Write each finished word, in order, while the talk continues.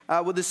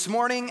Well, this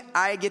morning,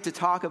 I get to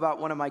talk about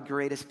one of my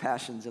greatest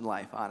passions in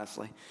life,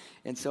 honestly.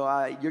 And so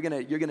you're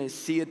gonna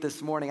see it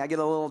this morning. I get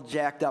a little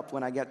jacked up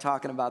when I get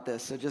talking about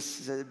this, so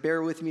just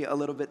bear with me a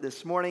little bit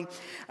this morning.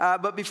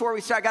 But before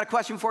we start, I got a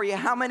question for you.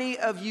 How many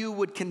of you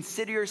would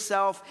consider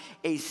yourself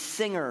a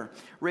singer?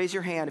 Raise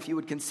your hand if you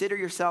would consider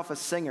yourself a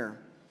singer.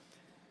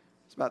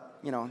 It's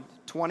about,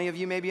 20 of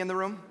you maybe in the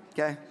room,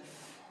 okay?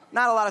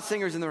 Not a lot of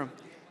singers in the room.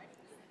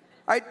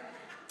 All right.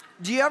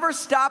 Do you ever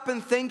stop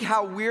and think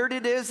how weird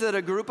it is that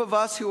a group of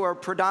us who are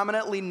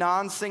predominantly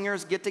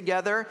non-singers get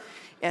together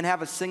and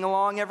have a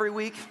sing-along every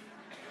week?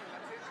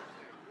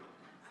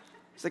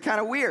 It's kind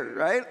of weird,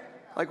 right?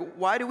 Like,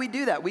 why do we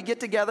do that? We get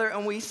together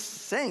and we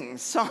sing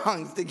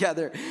songs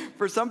together.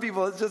 For some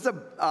people, it's just an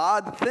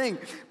odd thing.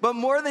 But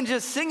more than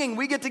just singing,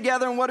 we get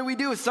together and what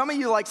do? Some of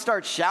you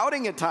start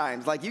shouting at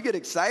times. You get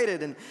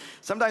excited and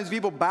sometimes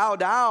people bow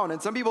down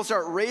and some people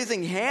start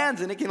raising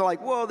hands and it can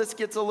whoa, this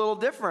gets a little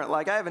different.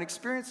 I haven't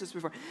experienced this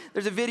before.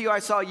 There's a video I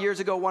saw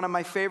years ago, one of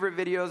my favorite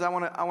videos. I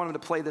wanted to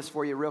play this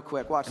for you real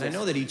quick. Watch this. I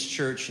know that each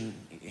church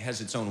has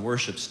its own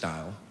worship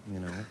style,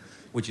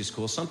 which is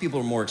cool. Some people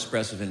are more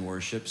expressive in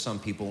worship, some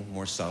people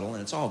more subtle,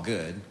 and it's all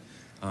good.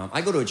 I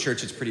go to a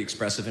church that's pretty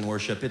expressive in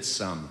worship. It's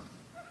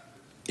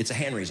a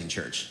hand-raising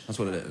church. That's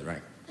what it is,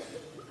 right?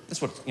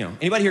 That's what,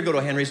 Anybody here go to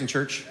a hand-raising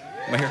church?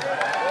 Am I here?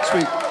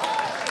 Sweet.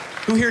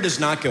 Who here does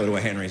not go to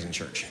a hand-raising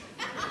church?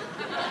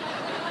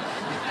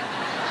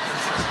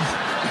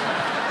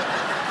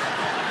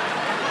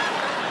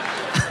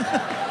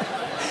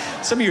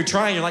 Some of you are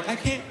trying, you're like, I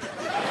can't.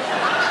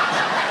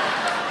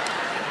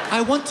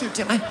 I want to,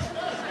 Tim.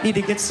 I need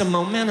to get some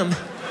momentum.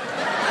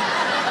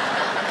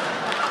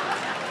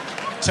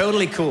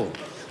 Totally cool.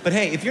 But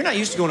hey, if you're not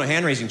used to going to a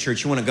hand-raising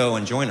church, you want to go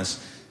and join us,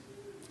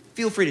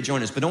 feel free to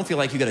join us, but don't feel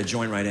like you got to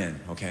join right in,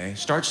 okay?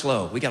 Start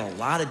slow. We got a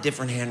lot of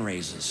different hand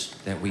raises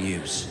that we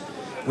use.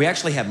 We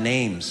actually have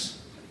names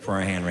for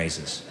our hand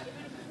raises.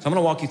 So I'm going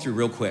to walk you through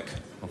real quick,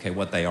 okay,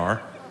 what they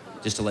are,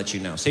 just to let you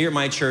know. Say you're at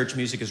my church,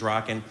 music is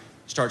rocking.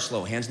 Start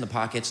slow, hands in the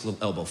pockets,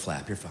 little elbow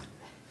flap. You're fine.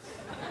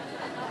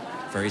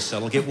 Very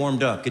subtle. Get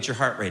warmed up. Get your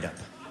heart rate up.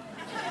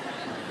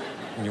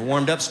 When you're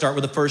warmed up, start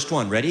with the first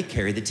one. Ready?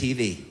 Carry the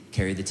TV.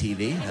 Carry the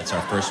TV. That's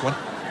our first one.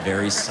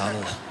 Very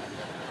subtle.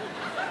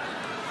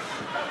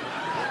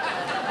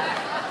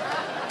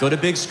 Go to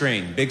big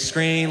screen. Big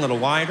screen, a little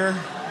wider.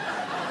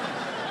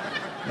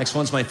 Next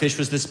one's my fish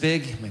was this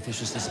big. My fish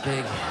was this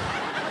big.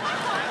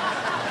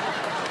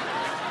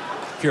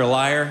 If you're a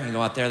liar, you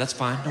go out there, that's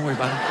fine. Don't worry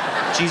about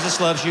it. Jesus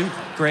loves you.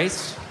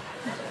 Grace.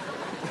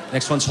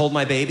 Next one's hold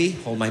my baby.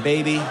 Hold my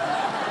baby.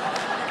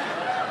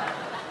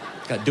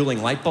 Got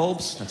dueling light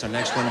bulbs. That's our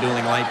next one,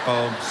 dueling light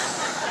bulbs.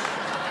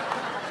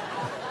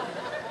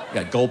 We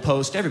got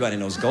goalpost. Everybody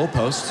knows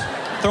goalpost.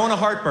 Throwing a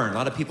heartburn. A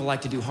lot of people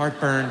like to do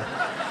heartburn.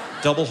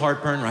 Double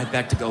heartburn, right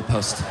back to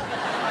goalpost.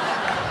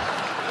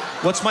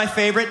 What's my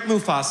favorite?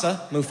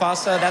 Mufasa.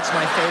 Mufasa, that's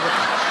my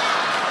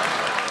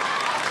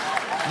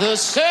favorite. The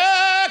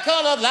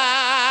circle of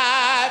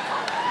life.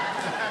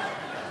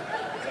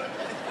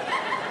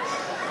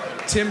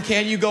 Tim,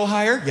 can you go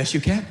higher? Yes, you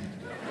can.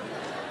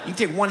 You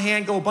can take one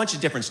hand, go a bunch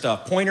of different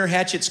stuff. Pointer,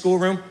 hatchet,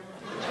 schoolroom.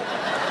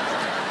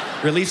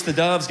 Release the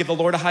doves, give the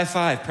Lord a high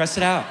five, press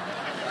it out.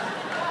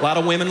 A lot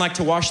of women like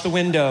to wash the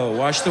window.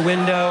 Wash the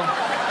window.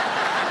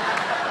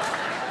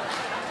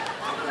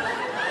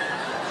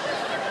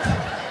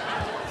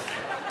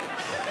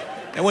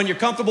 And when you're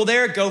comfortable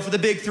there, go for the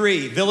big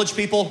three. Village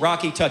people,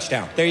 Rocky,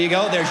 touchdown. There you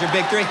go, there's your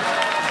big three.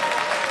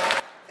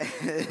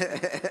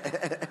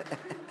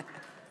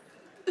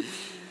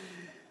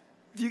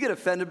 If you get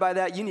offended by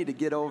that, you need to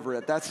get over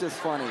it. That's just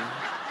funny,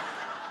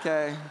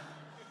 okay?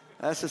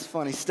 That's just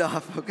funny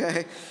stuff,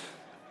 okay?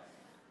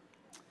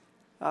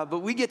 But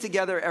we get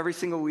together every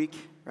single week,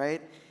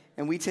 right?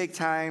 And we take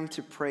time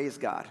to praise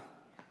God.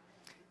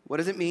 What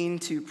does it mean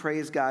to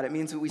praise God? It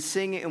means that we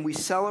sing and we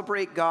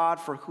celebrate God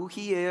for who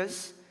He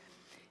is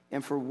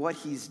and for what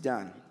He's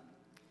done.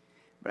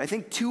 But I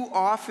think too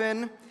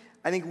often,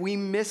 we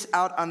miss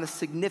out on the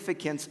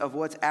significance of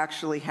what's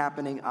actually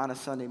happening on a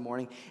Sunday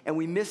morning. And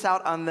we miss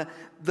out on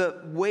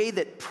the way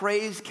that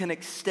praise can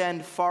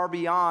extend far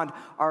beyond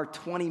our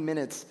 20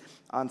 minutes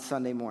on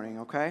Sunday morning,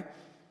 okay?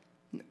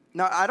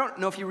 Now, I don't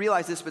know if you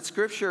realize this, but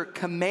Scripture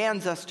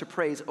commands us to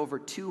praise over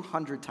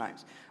 200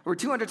 times. Over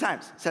 200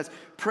 times it says,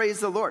 praise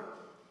the Lord.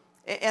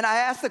 And I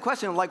ask the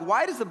question,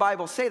 why does the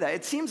Bible say that?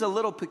 It seems a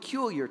little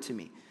peculiar to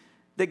me.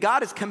 That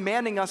God is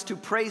commanding us to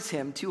praise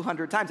Him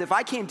 200 times. If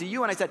I came to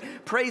you and I said,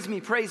 praise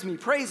me, praise me,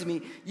 praise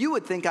me, you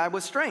would think I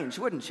was strange,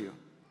 wouldn't you?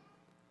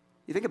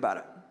 You think about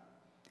it.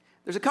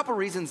 There's a couple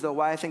reasons, though,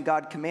 why I think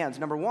God commands.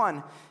 Number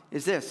one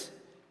is this,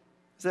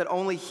 is that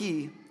only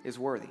He is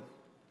worthy.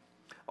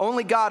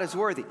 Only God is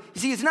worthy.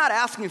 You see, He's not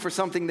asking for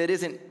something that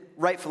isn't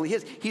rightfully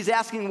His. He's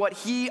asking what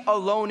He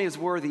alone is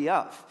worthy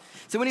of.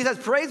 So when He says,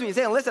 praise me, He's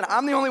saying, listen,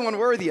 I'm the only one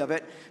worthy of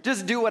it.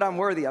 Just do what I'm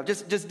worthy of.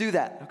 Just do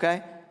that,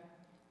 okay?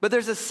 But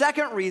there's a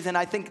second reason.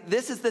 I think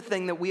this is the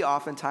thing that we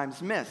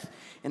oftentimes miss,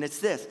 and it's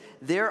this.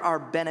 There are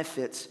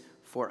benefits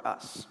for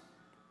us.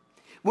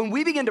 When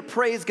we begin to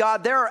praise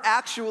God, there are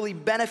actually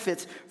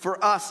benefits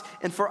for us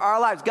and for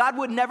our lives. God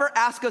would never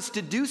ask us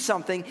to do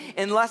something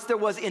unless there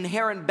was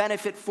inherent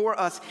benefit for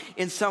us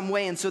in some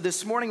way. And so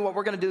this morning, what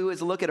we're going to do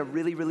is look at a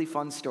really, really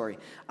fun story.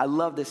 I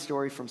love this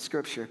story from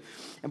Scripture.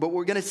 And what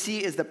we're going to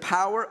see is the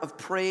power of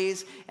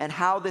praise and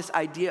how this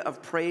idea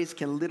of praise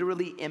can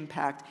literally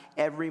impact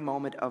every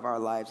moment of our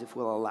lives if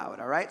we'll allow it,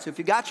 all right? So if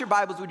you got your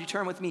Bibles, would you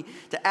turn with me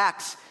to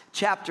Acts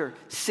chapter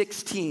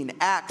 16.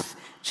 Acts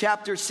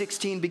chapter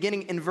 16,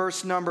 beginning in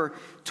verse number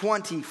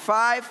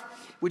 25.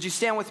 Would you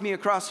stand with me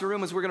across the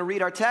room as we're going to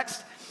read our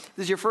text? If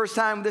this is your first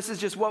time, this is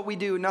just what we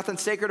do. Nothing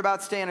sacred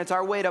about staying. It's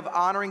our way of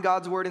honoring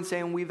God's word and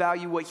saying we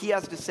value what he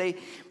has to say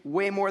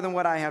way more than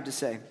what I have to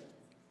say.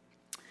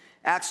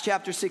 Acts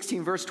chapter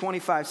 16, verse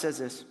 25 says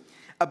this.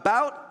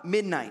 About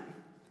midnight,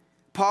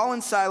 Paul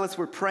and Silas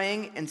were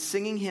praying and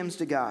singing hymns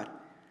to God,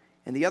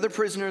 and the other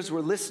prisoners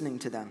were listening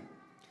to them.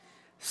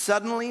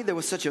 Suddenly, there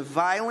was such a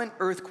violent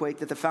earthquake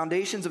that the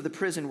foundations of the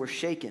prison were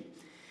shaken.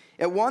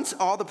 At once,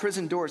 all the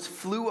prison doors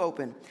flew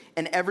open,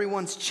 and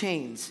everyone's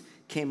chains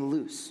came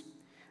loose.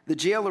 The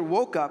jailer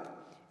woke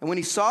up, and when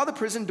he saw the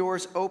prison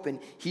doors open,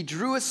 he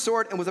drew his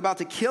sword and was about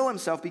to kill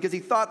himself because he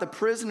thought the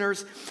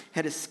prisoners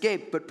had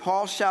escaped. But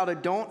Paul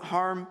shouted, "Don't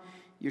harm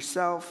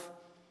yourself.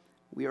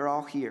 We are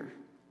all here."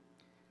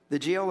 The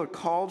jailer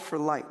called for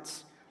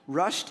lights,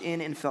 rushed in,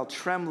 and fell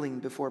trembling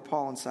before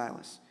Paul and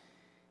Silas.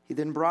 He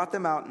then brought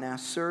them out and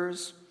asked,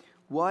 "Sirs,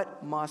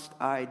 what must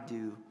I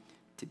do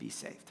to be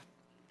saved?"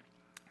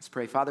 Let's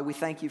pray. Father, we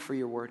thank you for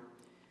your word.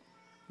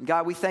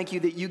 God, we thank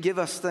you that you give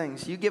us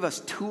things. You give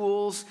us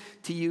tools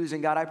to use.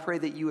 And God, I pray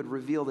that you would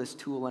reveal this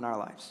tool in our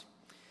lives.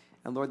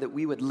 And Lord, that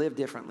we would live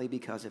differently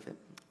because of it.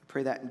 I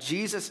pray that in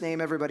Jesus' name,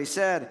 everybody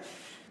said,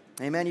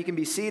 amen. You can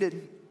be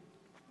seated.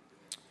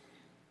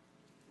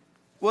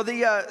 Well,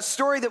 the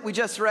story that we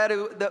just read,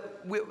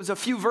 was a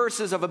few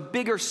verses of a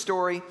bigger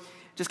story.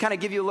 Just kind of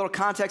give you a little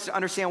context to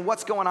understand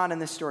what's going on in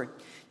this story.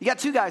 You got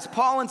two guys,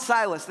 Paul and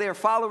Silas. They are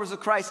followers of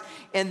Christ,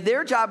 and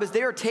their job is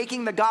they are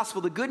taking the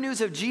gospel, the good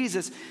news of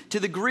Jesus, to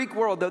the Greek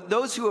world,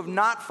 those who have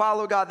not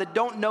followed God, that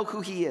don't know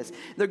who he is.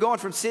 They're going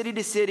from city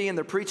to city, and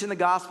they're preaching the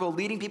gospel,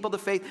 leading people to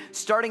faith,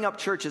 starting up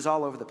churches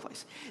all over the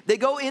place. They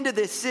go into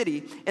this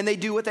city, and they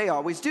do what they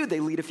always do. They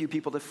lead a few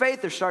people to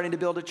faith. They're starting to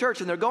build a church,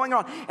 and they're going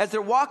around. As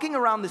they're walking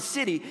around the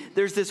city,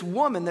 there's this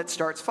woman that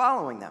starts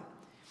following them.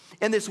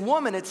 And this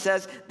woman, it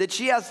says that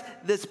she has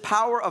this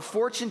power of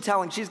fortune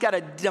telling. She's got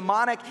a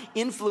demonic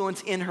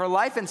influence in her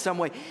life in some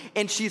way.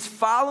 And she's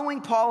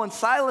following Paul and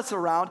Silas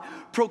around,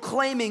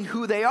 proclaiming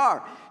who they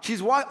are.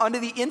 She's under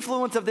the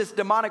influence of this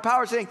demonic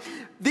power saying,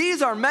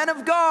 "These are men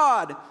of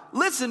God.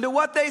 Listen to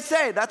what they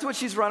say." That's what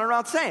she's running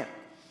around saying.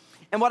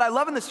 And what I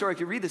love in the story, if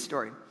you read the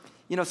story,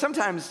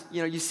 sometimes,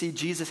 you see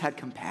Jesus had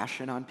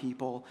compassion on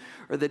people,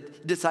 or the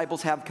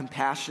disciples have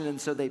compassion, and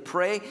so they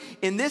pray.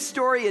 In this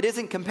story, it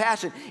isn't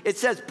compassion. It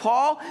says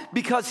Paul,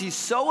 because he's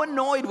so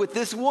annoyed with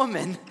this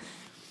woman,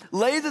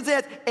 lays his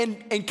hands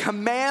and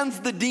commands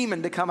the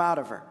demon to come out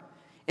of her.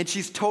 And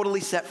she's totally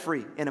set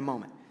free in a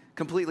moment,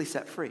 completely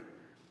set free.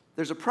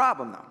 There's a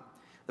problem, though.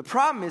 The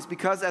problem is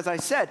because, as I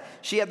said,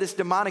 she had this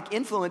demonic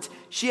influence.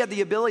 She had the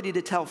ability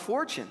to tell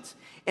fortunes.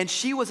 And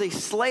she was a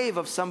slave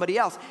of somebody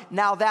else.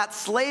 Now that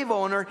slave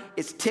owner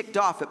is ticked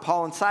off at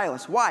Paul and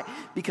Silas. Why?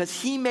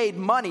 Because he made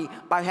money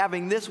by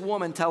having this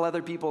woman tell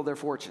other people their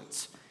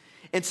fortunes.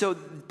 And so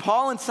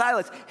Paul and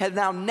Silas have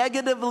now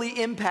negatively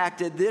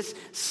impacted this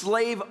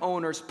slave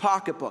owner's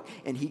pocketbook.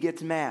 And he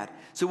gets mad.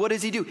 So what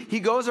does he do?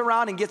 He goes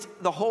around and gets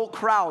the whole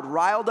crowd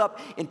riled up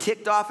and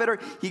ticked off at her.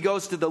 He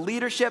goes to the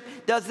leadership,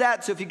 does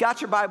that. So if you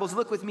got your Bibles,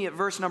 look with me at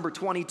verse number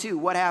 22.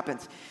 What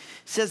happens?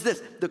 It says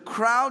this: the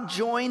crowd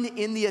joined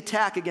in the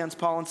attack against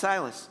Paul and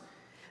Silas.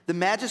 The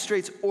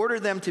magistrates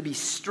ordered them to be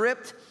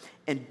stripped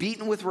and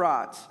beaten with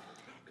rods.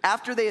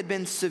 After they had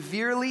been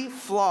severely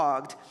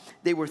flogged,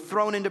 they were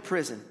thrown into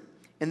prison,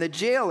 and the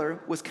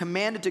jailer was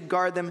commanded to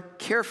guard them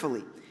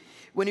carefully.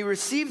 When he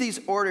received these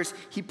orders,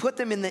 he put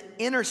them in the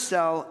inner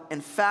cell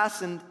and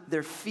fastened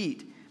their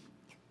feet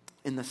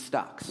in the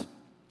stocks.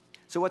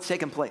 So what's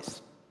taken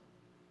place?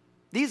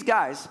 These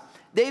guys,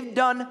 they've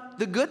done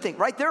the good thing,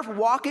 right? They're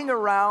walking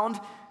around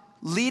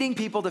leading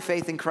people to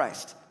faith in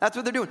Christ. That's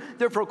what they're doing.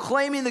 They're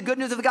proclaiming the good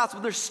news of the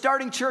gospel. They're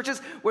starting churches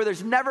where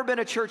there's never been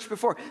a church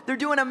before. They're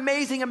doing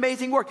amazing,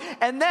 amazing work.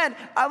 And then,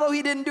 although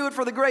he didn't do it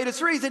for the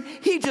greatest reason,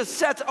 he just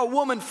sets a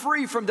woman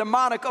free from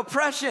demonic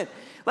oppression.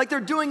 Like, they're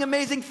doing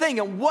amazing thing.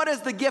 And what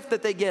is the gift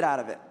that they get out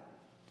of it?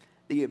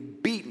 They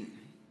get beaten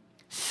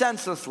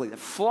senselessly, they're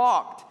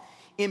flogged,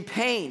 in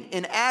pain,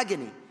 in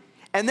agony.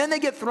 And then they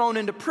get thrown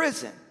into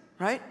prison,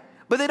 right?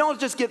 But they don't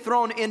just get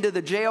thrown into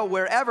the jail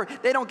wherever.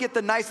 They don't get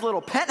the nice little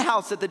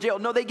penthouse at the jail.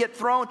 No, they get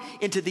thrown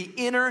into the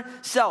inner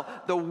cell,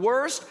 the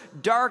worst,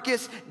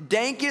 darkest,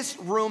 dankest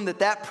room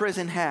that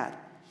prison had.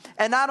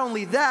 And not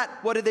only that,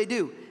 what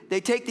do?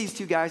 They take these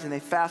two guys and they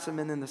fasten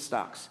them in the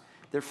stocks,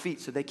 their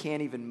feet, so they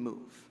can't even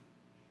move.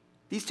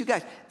 These two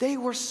guys, they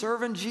were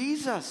serving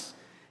Jesus,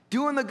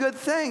 doing the good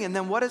thing. And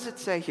then what does it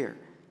say here?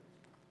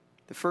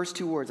 The first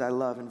two words I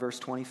love in verse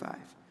 25.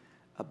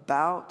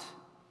 About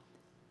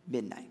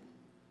midnight.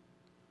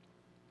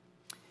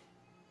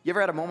 You ever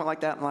had a moment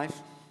like that in life?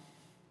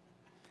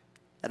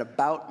 That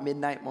about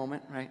midnight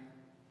moment, right?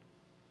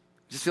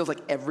 It just feels like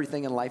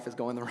everything in life is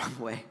going the wrong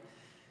way.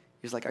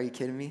 You're just like, are you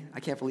kidding me? I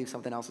can't believe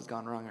something else has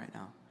gone wrong right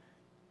now.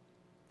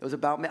 It was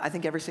about, I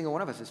think every single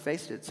one of us has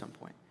faced it at some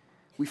point.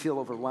 We feel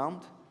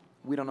overwhelmed.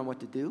 We don't know what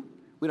to do.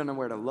 We don't know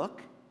where to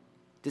look.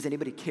 Does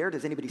anybody care?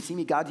 Does anybody see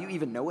me? God, do you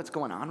even know what's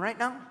going on right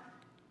now?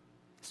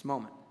 This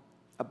moment,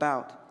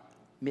 about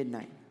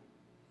midnight.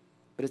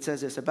 But it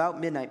says this, about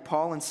midnight,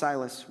 Paul and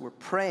Silas were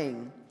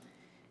praying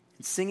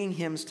and singing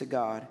hymns to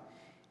God,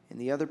 and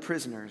the other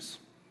prisoners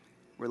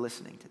were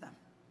listening to them.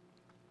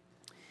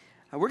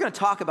 Now, we're going to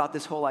talk about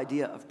this whole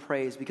idea of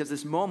praise because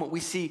this moment we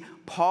see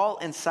Paul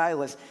and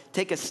Silas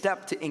take a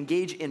step to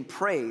engage in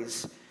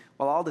praise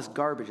while all this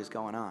garbage is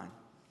going on.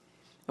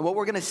 And what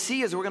we're going to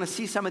see is we're going to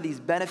see some of these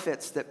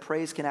benefits that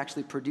praise can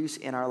actually produce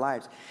in our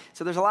lives.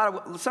 So there's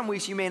some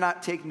weeks you may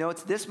not take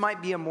notes. This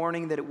might be a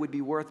morning that it would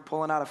be worth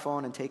pulling out a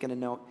phone and taking a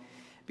note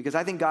because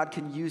I think God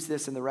can use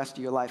this in the rest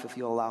of your life if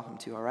you'll allow him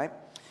to, all right?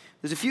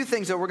 There's a few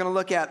things that we're going to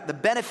look at, the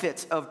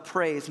benefits of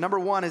praise. Number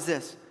one is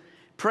this.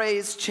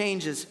 Praise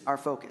changes our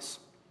focus.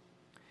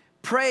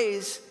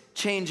 Praise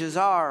changes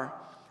our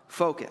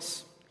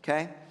focus,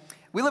 okay?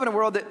 We live in a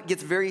world that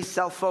gets very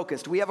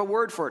self-focused. We have a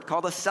word for it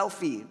called a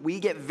selfie. We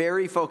get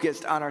very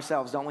focused on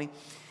ourselves, don't we?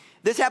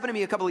 This happened to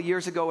me a couple of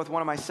years ago with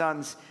one of my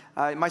sons.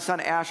 My son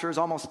Asher is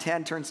almost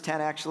 10, turns 10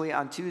 actually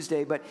on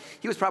Tuesday, but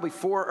he was probably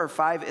 4 or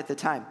 5 at the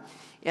time.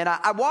 And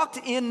I walked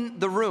in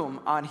the room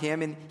on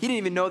him, and he didn't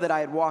even know that I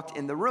had walked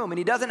in the room. And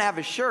he doesn't have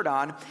his shirt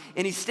on,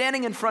 and he's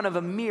standing in front of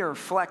a mirror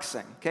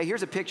flexing. Okay,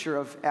 here's a picture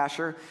of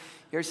Asher.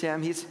 Here's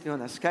him. He's doing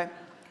this, okay?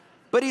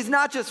 But he's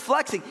not just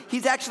flexing.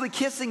 He's actually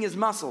kissing his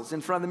muscles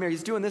in front of the mirror.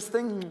 He's doing this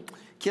thing,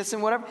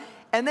 kissing, whatever.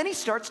 And then he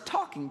starts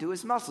talking to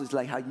his muscles. He's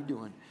like, how you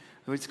doing?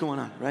 What's going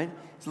on, right?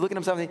 He's looking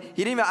at himself. He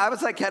didn't even, I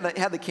was like,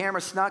 had the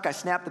camera snuck. I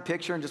snapped the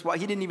picture and just,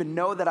 he didn't even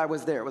know that I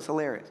was there. It was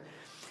hilarious.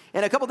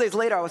 And a couple days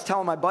later, I was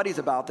telling my buddies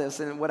about this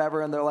and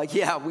whatever, and they're like,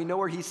 yeah, we know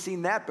where he's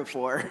seen that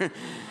before.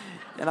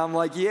 And I'm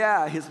like,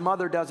 yeah, his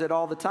mother does it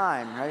all the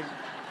time, right?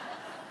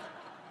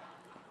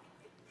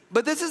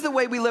 But this is the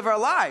way we live our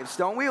lives,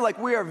 don't we? Like,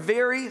 we are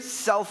very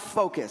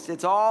self-focused.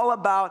 It's all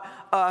about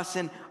us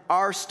and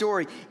our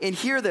story. And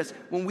hear this,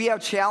 when we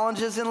have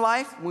challenges in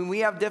life, when we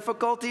have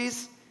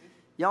difficulties,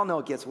 y'all know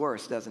it gets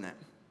worse, doesn't it?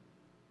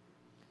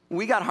 When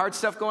we got hard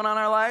stuff going on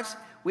in our lives,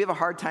 we have a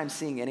hard time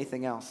seeing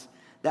anything else.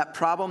 That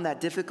problem,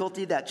 that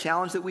difficulty, that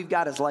challenge that we've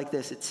got is like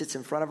this. It sits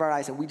in front of our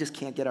eyes, and we just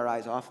can't get our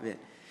eyes off of it.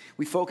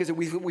 We focus,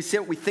 we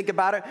sit, we think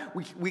about it.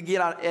 We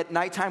get out at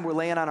nighttime, we're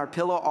laying on our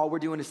pillow. All we're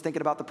doing is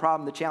thinking about the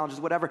problem, the challenges,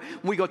 whatever.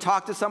 When we go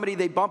talk to somebody,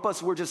 they bump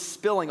us. We're just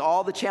spilling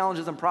all the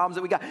challenges and problems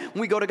that we got.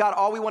 When we go to God,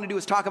 all we want to do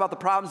is talk about the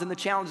problems and the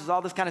challenges,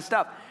 all this kind of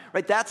stuff,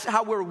 right? That's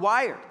how we're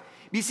wired.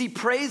 You see,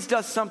 praise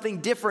does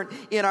something different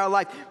in our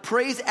life.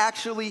 Praise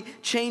actually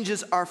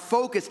changes our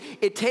focus.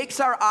 It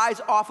takes our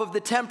eyes off of the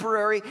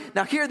temporary.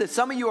 Now hear this,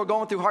 some of you are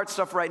going through hard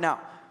stuff right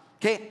now.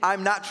 Okay,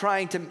 I'm not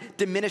trying to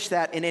diminish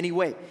that in any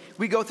way.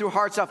 We go through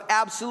hard stuff,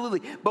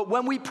 absolutely. But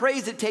when we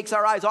praise, it takes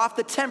our eyes off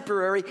the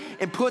temporary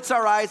and puts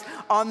our eyes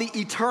on the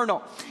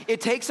eternal.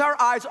 It takes our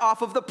eyes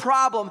off of the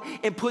problem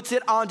and puts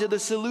it onto the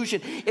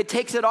solution. It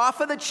takes it off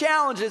of the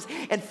challenges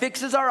and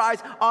fixes our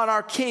eyes on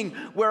our King,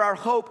 where our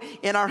hope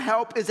and our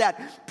help is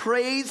at.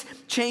 Praise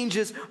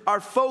changes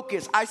our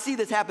focus. I see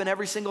this happen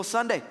every single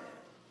Sunday.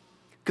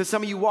 Because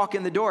some of you walk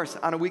in the doors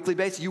on a weekly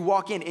basis. You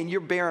walk in and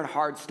you're bearing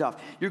hard stuff.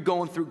 You're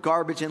going through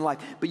garbage in life.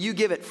 But you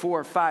give it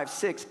 4, 5,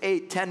 6,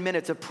 8, 10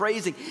 minutes of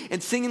praising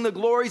and singing the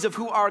glories of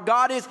who our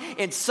God is.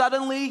 And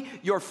suddenly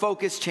your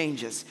focus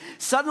changes.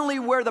 Suddenly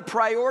where the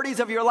priorities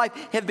of your life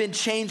have been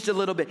changed a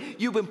little bit.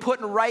 You've been put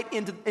right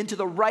into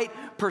the right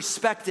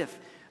perspective.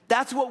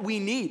 That's what we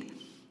need.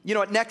 You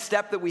know, Next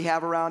Step that we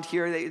have around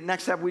here.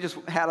 Next Step, we just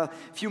had a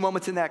few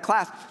moments in that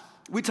class.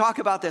 We talk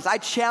about this. I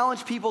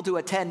challenge people to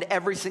attend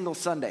every single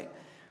Sunday.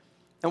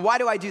 And why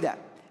do I do that?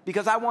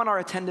 Because I want our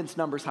attendance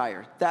numbers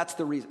higher. That's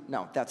the reason.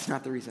 No, that's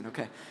not the reason,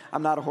 okay?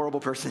 I'm not a horrible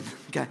person,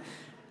 okay?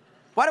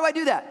 Why do I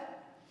do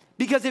that?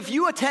 Because if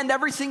you attend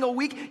every single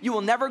week, you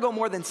will never go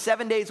more than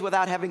 7 days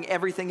without having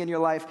everything in your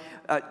life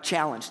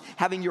challenged,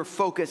 having your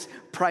focus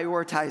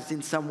prioritized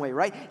in some way,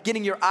 right?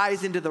 Getting your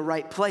eyes into the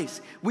right place.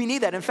 We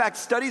need that. In fact,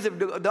 studies have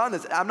done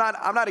this. I'm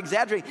not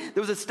exaggerating.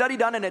 There was a study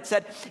done, and it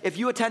said if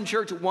you attend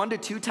church 1 to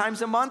 2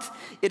 times a month,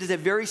 it is a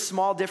very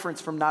small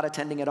difference from not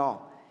attending at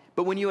all.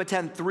 But when you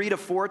attend 3 to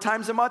 4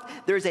 times a month,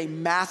 there's a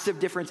massive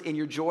difference in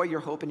your joy, your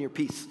hope, and your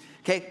peace.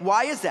 Okay,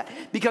 why is that?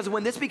 Because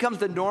when this becomes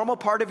the normal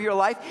part of your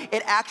life,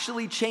 it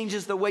actually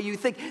changes the way you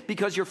think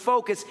because your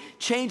focus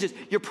changes.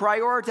 Your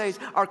priorities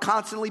are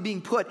constantly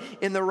being put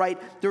in the right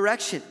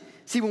direction.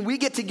 See, when we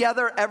get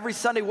together every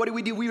Sunday, what do?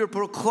 We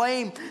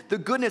proclaim the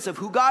goodness of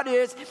who God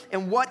is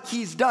and what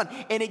He's done.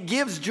 And it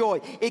gives joy.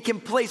 It can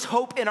place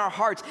hope in our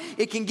hearts.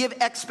 It can give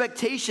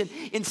expectation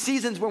in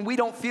seasons when we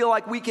don't feel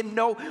like we can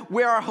know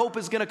where our hope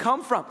is going to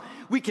come from.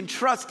 We can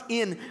trust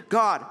in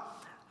God.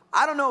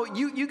 I don't know,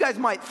 you guys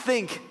might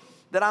think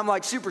that I'm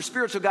like super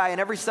spiritual guy and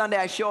every Sunday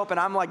I show up and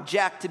I'm like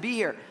jacked to be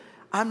here.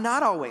 I'm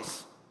not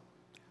always.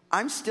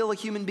 I'm still a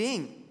human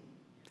being.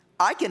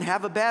 I can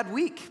have a bad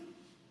week.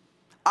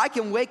 I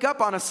can wake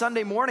up on a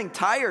Sunday morning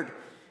tired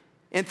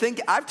and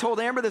think, I've told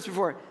Amber this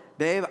before,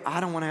 babe, I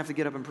don't want to have to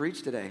get up and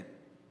preach today.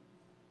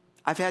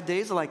 I've had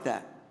days like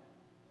that.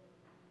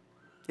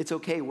 It's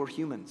okay, we're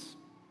humans.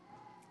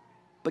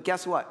 But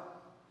guess what?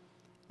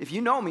 If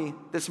you know me,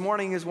 this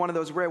morning is one of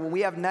those rare, when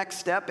we have Next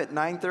Step at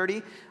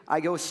 9:30, I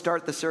go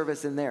start the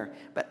service in there.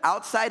 But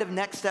outside of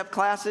Next Step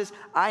classes,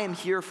 I am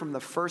here from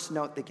the first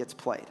note that gets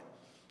played.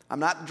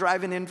 I'm not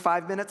driving in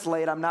 5 minutes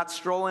late. I'm not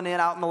strolling in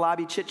out in the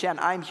lobby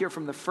chit-chatting. I'm here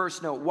from the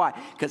first note. Why?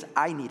 Because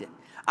I need it.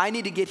 I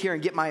need to get here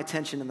and get my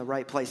attention in the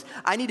right place.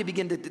 I need to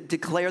begin to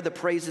declare the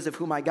praises of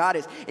who my God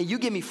is. And you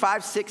give me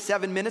 5, 6,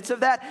 7 minutes of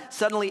that,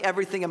 suddenly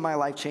everything in my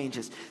life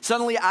changes.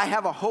 Suddenly I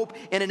have a hope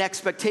and an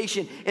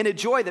expectation and a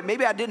joy that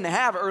maybe I didn't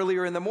have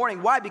earlier in the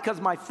morning. Why?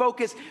 Because my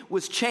focus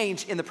was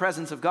changed in the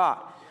presence of God.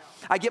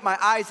 I get my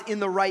eyes in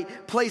the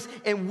right place,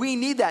 and we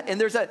need that. And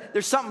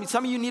there's something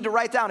some of you need to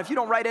write down. If you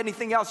don't write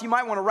anything else, you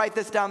might want to write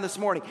this down this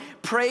morning.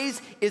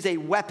 Praise is a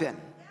weapon.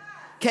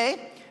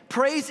 Okay?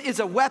 Praise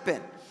is a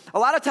weapon. A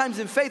lot of times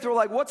in faith, we're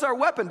like, what's our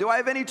weapon? Do I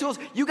have any tools?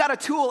 You got a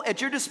tool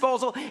at your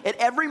disposal at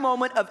every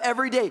moment of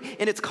every day,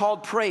 and it's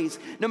called praise.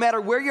 No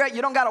matter where you're at,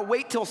 you don't got to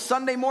wait till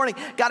Sunday morning.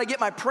 Got to get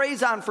my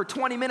praise on for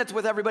 20 minutes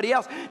with everybody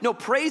else. No,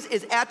 praise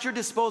is at your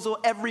disposal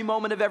every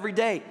moment of every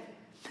day.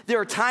 There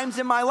are times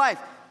in my life,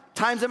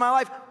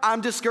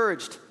 I'm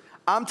discouraged.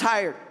 I'm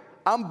tired.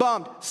 I'm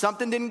bummed.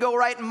 Something didn't go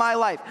right in my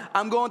life.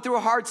 I'm going through a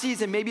hard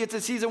season. Maybe it's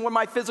a season where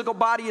my physical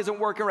body isn't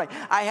working right.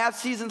 I have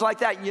seasons like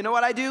that. You know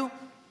what I do?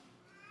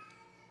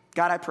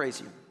 God, I praise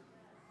you.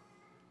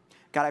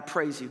 God, I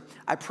praise you.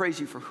 I praise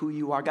you for who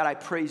you are. God, I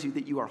praise you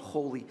that you are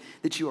holy,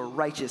 that you are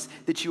righteous,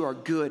 that you are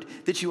good,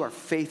 that you are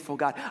faithful,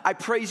 God. I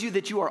praise you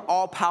that you are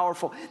all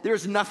powerful.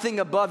 There's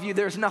nothing above you.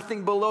 There's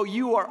nothing below.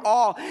 You are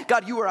all.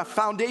 God, you are a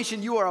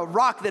foundation. You are a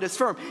rock that is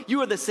firm. You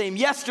are the same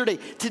yesterday,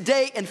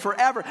 today, and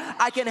forever.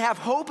 I can have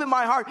hope in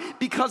my heart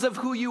because of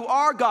who you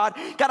are, God.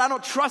 God, I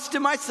don't trust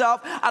in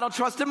myself. I don't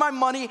trust in my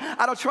money.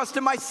 I don't trust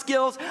in my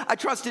skills. I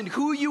trust in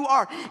who you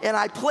are. And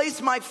I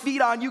place my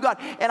feet on you, God,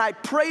 and I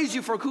praise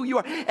you for who you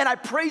are. And I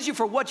praise you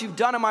for what you've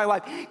done in my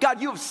life.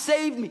 God, you have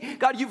saved me.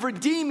 God, you've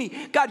redeemed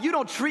me. God, you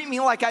don't treat me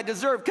like I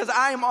deserve because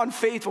I am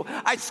unfaithful.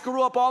 I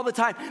screw up all the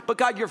time. But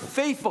God, you're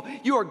faithful.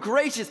 You are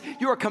gracious.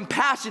 You are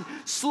compassionate,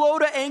 slow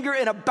to anger,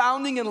 and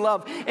abounding in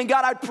love. And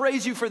God, I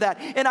praise you for that.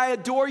 And I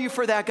adore you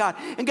for that, God.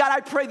 And God,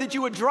 I pray that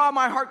you would draw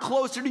my heart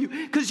closer to you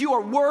because you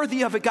are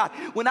worthy of it, God.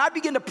 When I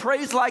begin to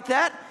praise like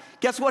that,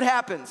 guess what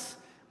happens?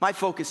 My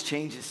focus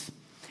changes.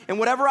 And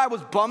whatever I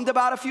was bummed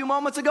about a few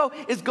moments ago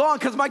is gone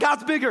because my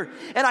God's bigger.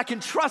 And I can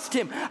trust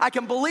him. I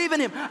can believe in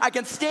him. I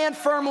can stand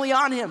firmly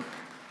on him.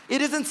 It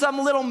isn't some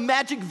little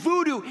magic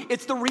voodoo.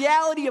 It's the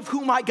reality of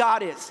who my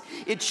God is.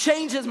 It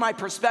changes my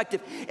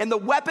perspective. And the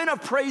weapon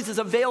of praise is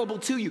available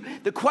to you.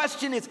 The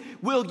question is,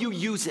 will you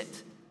use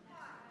it?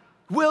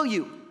 Will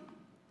you?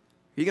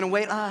 Are you going to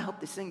wait? I hope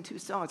they sing 2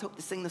 songs. I hope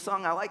they sing the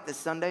song I like this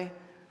Sunday.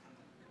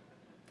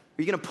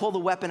 Are you going to pull the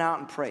weapon out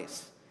and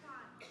praise?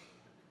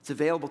 It's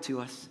available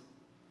to us.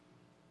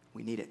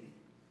 We need it.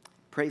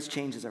 Praise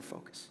changes our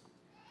focus.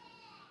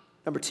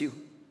 Number 2,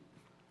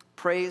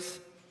 praise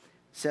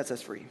sets us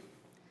free.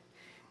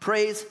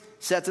 Praise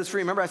sets us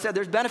free. Remember I said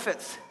there's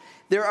benefits.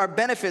 There are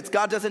benefits.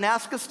 God doesn't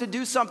ask us to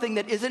do something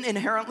that isn't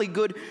inherently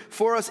good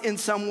for us in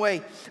some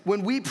way.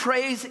 When we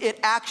praise, it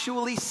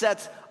actually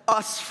sets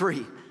us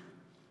free.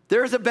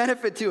 There's a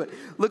benefit to it.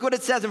 Look what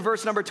it says in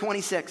verse number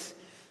 26.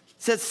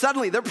 It says,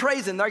 suddenly, they're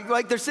praising,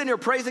 they're sitting here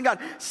praising God.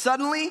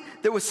 Suddenly,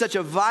 there was such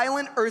a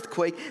violent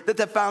earthquake that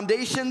the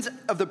foundations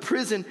of the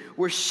prison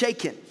were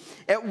shaken.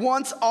 At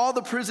once, all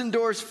the prison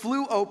doors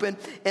flew open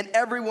and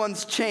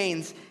everyone's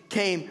chains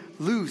came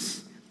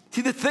loose.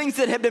 See, the things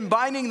that had been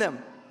binding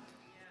them,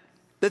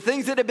 the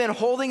things that had been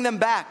holding them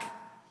back,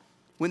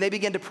 when they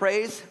began to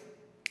praise,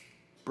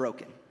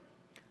 broken.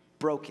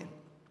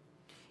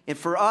 And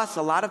for us,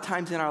 a lot of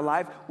times in our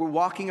life, we're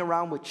walking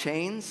around with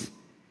chains.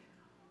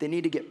 They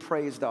need to get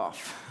praised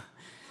off.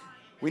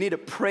 We need to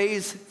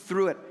praise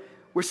through it.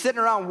 We're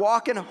sitting around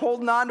walking,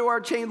 holding on to our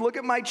chains. Look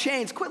at my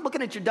chains. Quit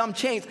looking at your dumb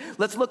chains.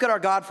 Let's look at our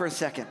God for a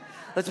second.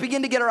 Let's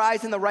begin to get our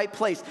eyes in the right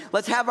place.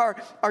 Let's have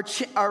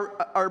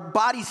our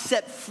bodies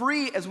set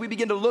free as we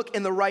begin to look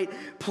in the right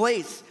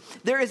place.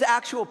 There is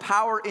actual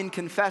power in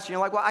confession. You're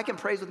like, well, I can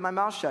praise with my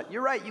mouth shut.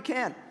 You're right, you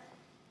can.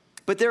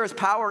 But there is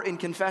power in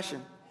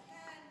confession.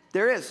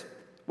 There is.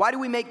 Why do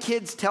we make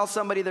kids tell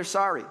somebody they're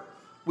sorry?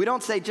 We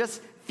don't say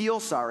just feel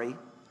sorry.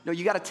 No,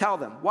 you got to tell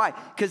them. Why?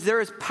 Because there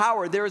is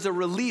power, there is a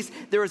release,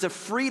 there is a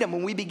freedom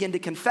when we begin to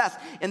confess.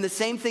 And the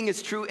same thing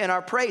is true in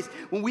our praise.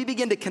 When we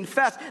begin to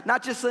confess,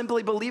 not just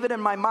simply believe it in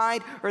my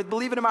mind or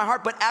believe it in my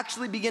heart, but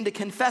actually begin to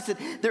confess it,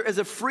 there is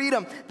a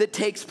freedom that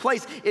takes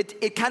place.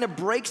 It kind of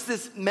breaks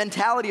this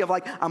mentality of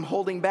like, I'm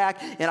holding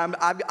back and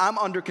I'm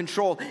under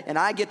control and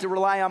I get to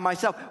rely on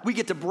myself. We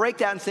get to break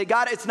that and say,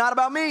 God, it's not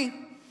about me.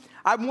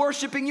 I'm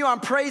worshiping you. I'm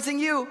praising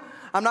you.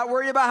 I'm not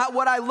worried about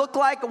what I look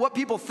like or what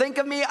people think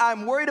of me.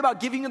 I'm worried about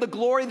giving you the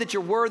glory that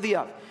you're worthy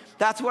of.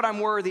 That's what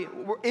we're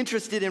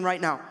interested in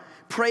right now.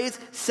 Praise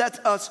sets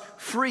us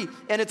free,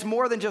 and it's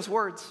more than just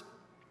words.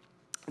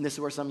 And this is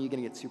where some of you are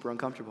going to get super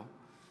uncomfortable.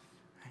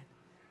 Right?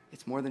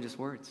 It's more than just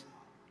words.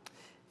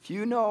 If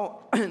you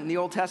know, in the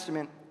Old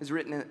Testament is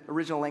written in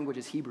original language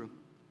is Hebrew.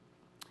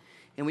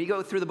 And when you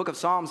go through the book of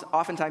Psalms,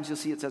 oftentimes you'll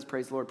see it says,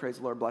 praise the Lord,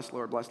 bless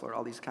Lord,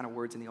 all these kind of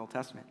words in the Old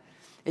Testament.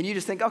 And you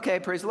just think, okay,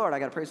 praise the Lord, I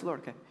got to praise the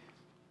Lord, okay.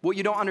 What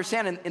you don't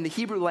understand, in the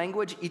Hebrew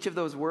language, each of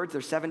those words,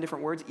 there's 7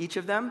 different words, each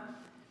of them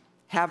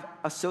have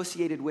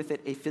associated with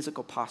it a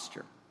physical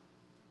posture,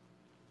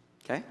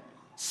 okay?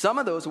 Some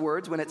of those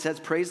words, when it says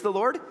praise the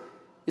Lord,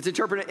 it's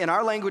interpreted, in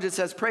our language it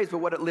says praise, but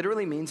what it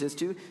literally means is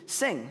to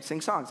sing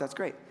songs, that's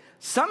great.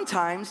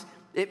 Sometimes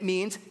it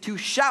means to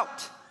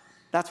shout.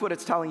 That's what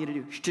it's telling you to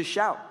do, to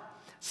shout.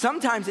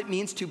 Sometimes it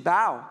means to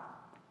bow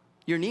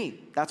your knee.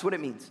 That's what it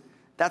means.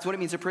 That's what it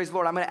means to praise the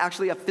Lord. I'm going to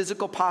actually a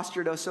physical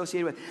posture to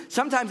associate with.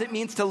 Sometimes it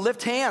means to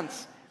lift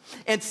hands.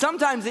 And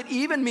sometimes it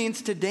even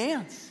means to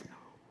dance.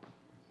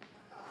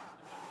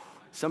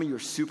 Some of you are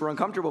super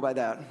uncomfortable by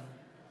that.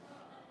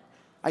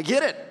 I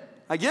get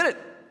it.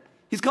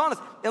 He's calling us.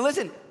 And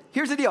listen,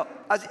 here's the deal.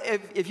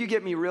 If you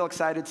get me real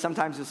excited,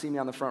 sometimes you'll see me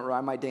on the front row.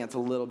 I might dance a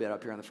little bit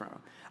up here on the front row.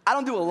 I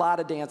don't do a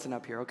lot of dancing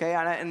up here, okay?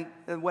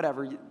 And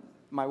whatever,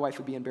 my wife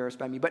would be embarrassed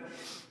by me. But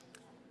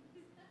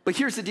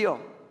here's the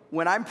deal.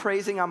 When I'm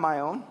praising on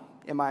my own,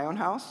 in my own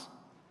house,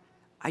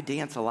 I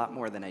dance a lot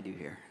more than I do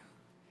here.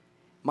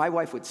 My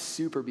wife would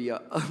be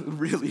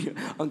really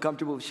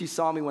uncomfortable if she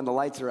saw me when the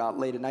lights are out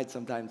late at night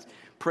sometimes,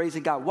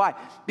 praising God. Why?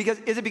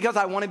 Is it because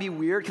I want to be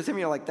weird? Because some of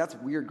you are like, that's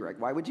weird, Greg.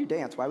 Why would you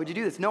dance? Why would you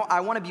do this? No,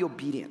 I want to be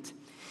obedient.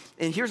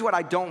 And here's what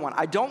I don't want.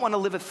 I don't want to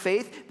live a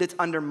faith that's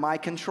under my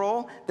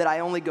control, that I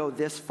only go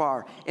this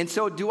far. And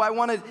so do I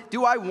want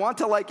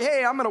to like,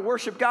 hey, I'm going to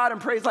worship God and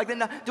praise like that?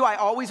 No. Do I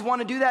always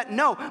want to do that?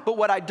 No. But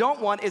what I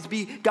don't want is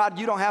God,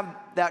 you don't have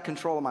that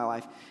control of my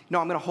life. No,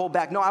 I'm going to hold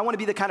back. No, I want to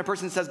be the kind of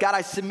person that says, God,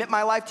 I submit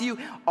my life to you,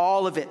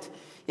 all of it.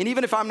 And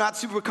even if I'm not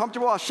super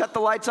comfortable, I'll shut the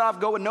lights off,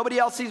 go when nobody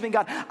else sees me.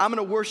 God, I'm going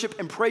to worship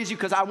and praise you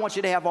because I want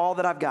you to have all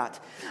that I've got.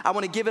 I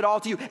want to give it all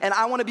to you, and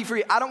I want to be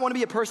free. I don't want to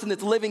be a person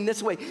that's living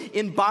this way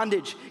in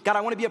bondage. God,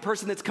 I want to be a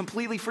person that's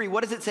completely free.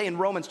 What does it say in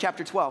Romans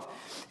chapter 12?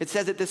 It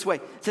says it this way.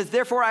 It says,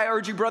 therefore, I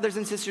urge you, brothers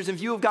and sisters, in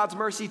view of God's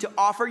mercy, to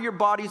offer your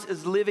bodies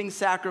as living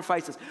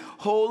sacrifices,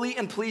 holy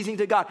and pleasing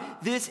to God.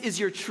 This is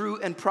your true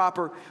and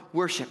proper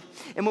worship.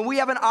 And when we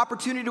have an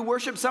opportunity to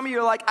worship, some of you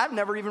are like, I've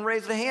never even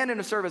raised a hand in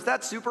a service.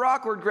 That's super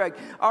awkward, Greg.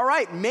 All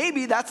right,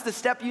 maybe that's the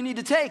step you need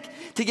to take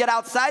to get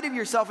outside of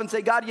yourself and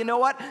say, God, you know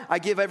what? I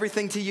give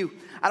everything to you.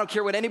 I don't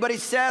care what anybody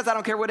says. I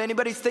don't care what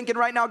anybody's thinking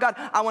right now. God,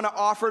 I want to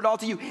offer it all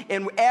to you.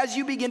 And as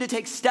you begin to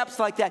take steps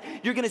like that,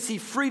 you're going to see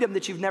freedom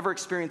that you've never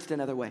experienced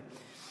another way.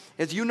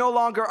 As you no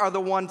longer are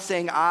the one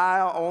saying,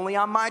 only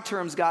on my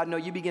terms, God. No,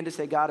 you begin to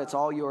say, God, it's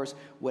all yours.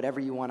 Whatever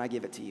you want, I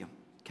give it to you.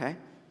 Okay?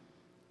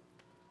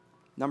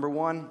 Number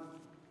 1,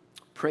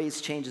 praise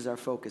changes our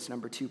focus.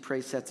 Number 2,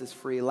 praise sets us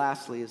free.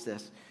 Lastly is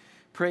this.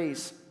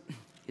 Praise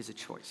is a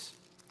choice.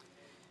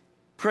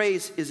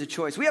 Praise is a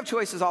choice. We have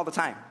choices all the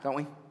time, don't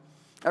we?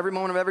 Every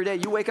moment of every day.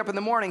 You wake up in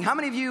the morning. How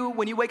many of you,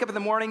 when you wake up in the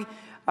morning,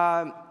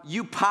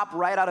 you pop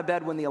right out of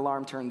bed when the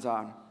alarm turns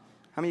on?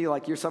 How many of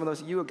you, you're some of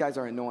those, you guys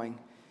are annoying.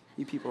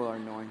 You people are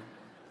annoying.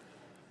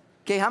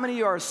 Okay, how many of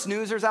you are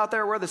snoozers out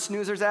there? Where are the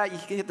snoozers at? You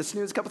can hit the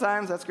snooze a couple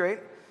times. That's great.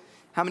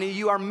 How many of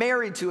you are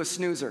married to a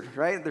snoozer,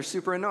 right? They're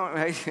super annoying,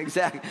 right?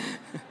 Exactly.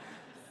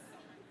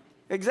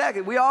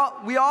 Exactly. We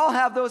all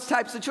have those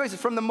types of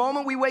choices. From the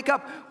moment we wake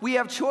up, we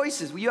have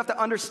choices. You have to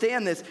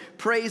understand this.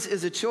 Praise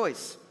is a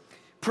choice.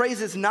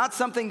 Praise is not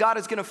something God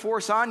is going to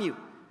force on you.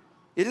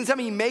 It isn't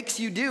something he makes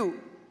you do.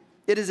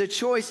 It is a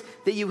choice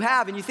that you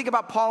have. And you think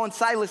about Paul and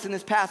Silas in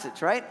this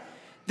passage, right?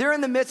 They're in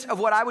the midst of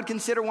what I would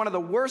consider one of the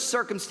worst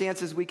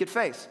circumstances we could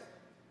face.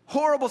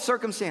 Horrible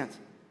circumstance.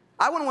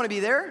 I wouldn't want to be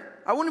there.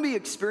 I wouldn't be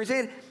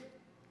experiencing it.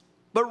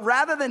 But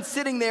rather than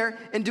sitting there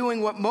and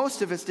doing what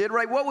most of us did,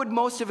 right? What would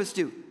most of us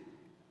do?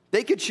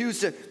 They could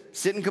choose to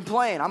sit and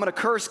complain. I'm going to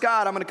curse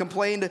God. I'm going to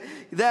complain to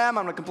them.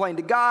 I'm going to complain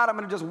to God. I'm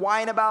going to just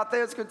whine about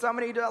this. Could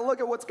somebody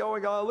look at what's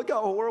going on? Look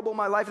how horrible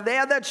my life is. They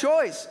had that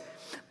choice.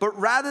 But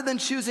rather than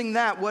choosing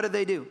that, what did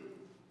they do?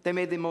 They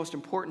made the most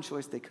important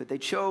choice they could. They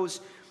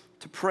chose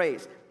to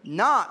praise.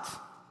 Not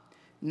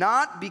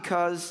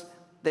because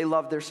they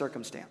loved their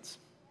circumstance.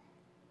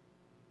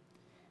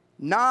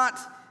 Not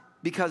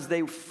because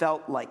they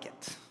felt like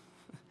it.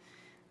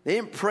 They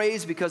didn't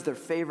praise because their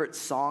favorite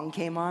song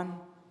came on,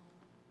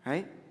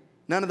 right?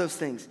 None of those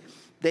things.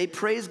 They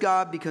praised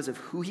God because of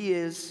who he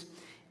is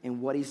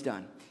and what he's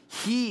done.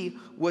 He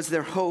was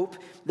their hope,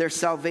 their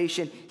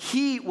salvation.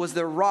 He was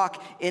their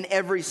rock in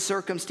every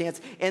circumstance,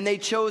 and they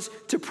chose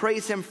to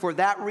praise him for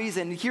that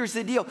reason. And here's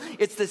the deal.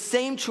 It's the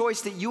same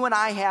choice that you and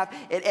I have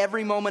at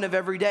every moment of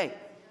every day.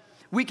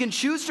 We can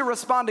choose to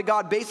respond to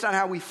God based on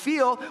how we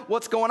feel,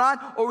 what's going on,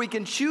 or we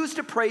can choose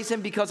to praise him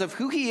because of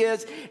who he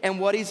is and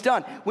what he's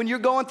done. When you're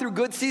going through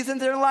good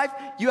seasons in your life,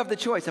 you have the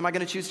choice. Am I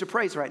going to choose to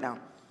praise right now?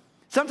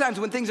 Sometimes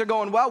when things are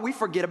going well, we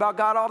forget about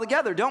God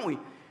altogether, don't we?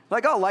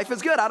 Like, oh, life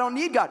is good. I don't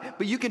need God.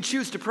 But you can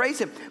choose to praise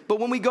him. But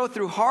when we go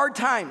through hard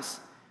times,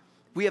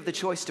 we have the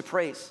choice to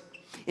praise.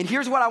 And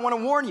here's what I want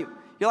to warn you.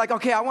 You're like,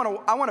 okay, I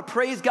want to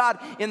praise God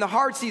in the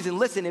hard season.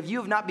 Listen, if you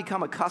have not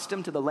become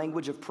accustomed to the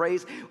language of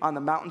praise on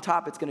the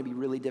mountaintop, it's going to be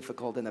really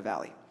difficult in the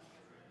valley.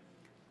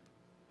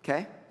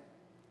 Okay?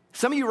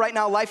 Some of you right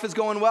now, life is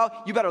going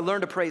well. You better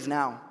learn to praise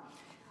now.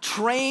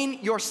 Train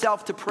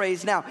yourself to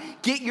praise now.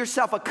 Get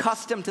yourself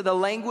accustomed to the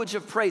language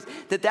of praise,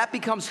 that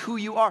becomes who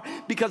you are.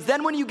 Because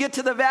then when you get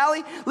to the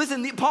valley,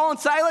 listen, Paul and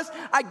Silas,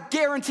 I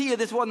guarantee you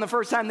this wasn't the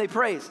first time they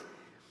praised.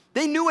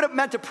 They knew what it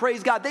meant to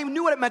praise God. They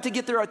knew what it meant to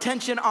get their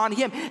attention on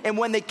him. And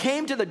when they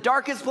came to the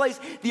darkest place,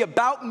 the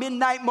about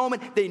midnight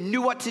moment, they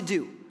knew what to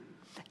do.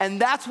 And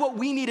that's what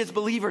we need as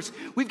believers.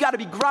 We've got to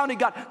be grounded.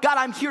 God,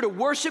 I'm here to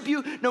worship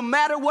you no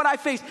matter what I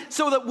face,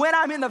 so that when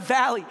I'm in the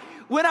valley,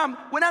 when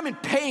I'm in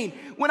pain,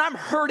 when I'm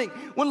hurting,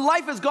 when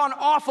life has gone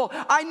awful,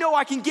 I know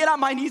I can get on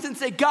my knees and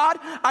say, God,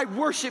 I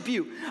worship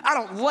you. I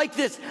don't like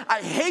this.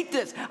 I hate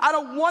this. I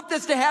don't want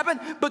this to happen.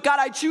 But God,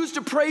 I choose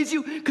to praise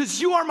you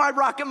because you are my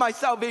rock and my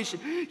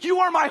salvation. You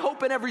are my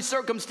hope in every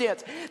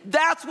circumstance.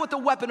 That's what the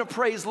weapon of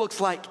praise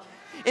looks like.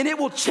 And it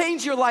will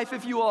change your life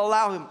if you will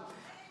allow him.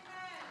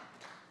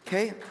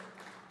 Okay?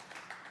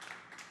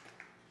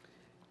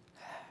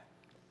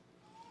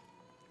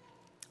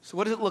 So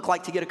what does it look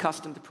like to get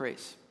accustomed to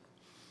praise?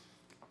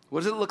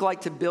 What does it look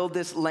like to build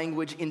this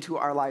language into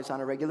our lives on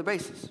a regular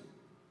basis?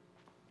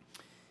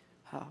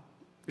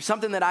 There's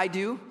something that I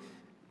do,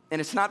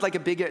 and it's not like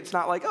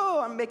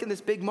oh, I'm making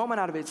this big moment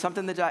out of it. It's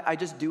something that I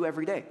just do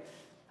every day.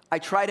 I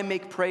try to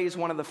make praise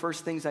one of the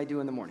first things I do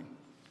in the morning.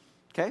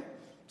 Okay?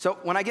 So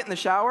when I get in the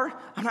shower,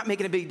 I'm not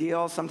making a big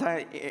deal.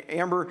 Sometimes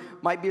Amber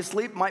might be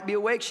asleep, might be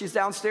awake. She's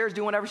downstairs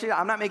doing whatever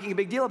I'm not making a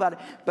big deal about it.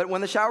 But when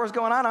the shower's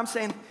going on, I'm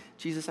saying,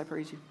 Jesus, I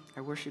praise you.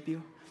 I worship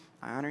you.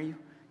 I honor you.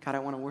 God, I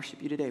want to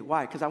worship you today.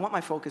 Why? Because I want my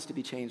focus to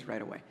be changed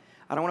right away.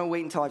 I don't want to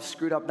wait until I've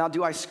screwed up. Now,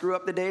 do I screw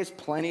up the days?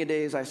 Plenty of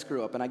days I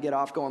screw up and I get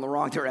off going the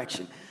wrong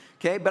direction.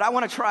 Okay? But I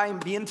want to try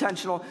and be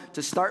intentional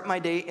to start my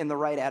day in the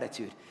right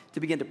attitude,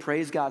 to begin to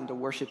praise God and to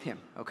worship him.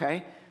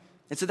 Okay?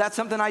 And so that's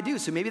something I do.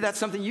 So maybe that's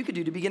something you could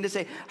do, to begin to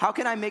say, how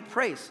can I make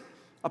praise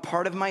a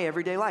part of my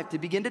everyday life? To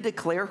begin to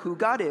declare who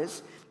God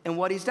is and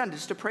what he's done,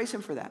 just to praise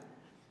him for that.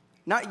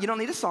 You don't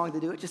need a song to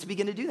do it, just to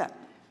begin to do that.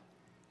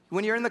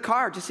 When you're in the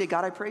car, just say,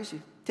 God, I praise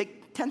you.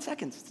 Take 10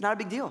 seconds. It's not a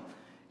big deal.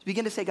 Just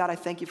begin to say, God, I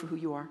thank you for who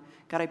you are.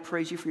 God, I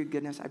praise you for your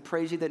goodness. I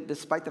praise you that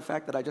despite the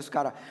fact that I just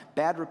got a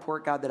bad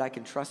report, God, that I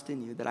can trust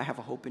in you, that I have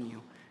a hope in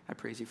you. I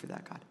praise you for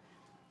that, God.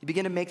 You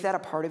begin to make that a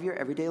part of your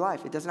everyday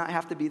life. It does not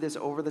have to be this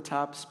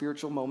over-the-top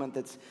spiritual moment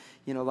that's,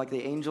 like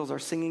the angels are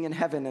singing in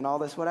heaven and all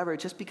this, whatever. It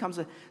just becomes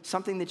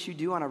something that you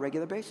do on a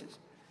regular basis.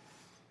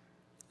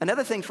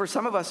 Another thing for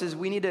some of us is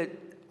we need to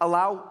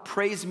allow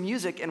praise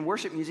music and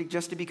worship music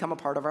just to become a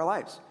part of our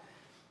lives.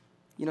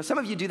 Some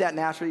of you do that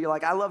naturally. You're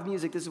like, I love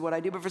music. This is what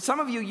I do. But for some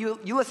of you,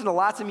 you listen to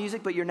lots of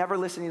music, but you're never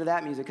listening to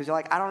that music because you're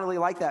like, I don't really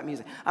like that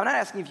music. I'm not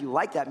asking if you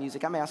like that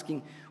music. I'm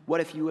asking, what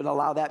if you would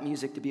allow that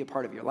music to be a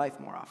part of your life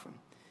more often?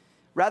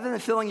 Rather than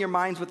filling your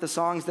minds with the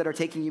songs that are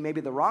taking you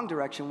maybe the wrong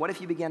direction, what if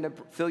you began to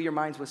fill your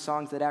minds with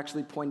songs that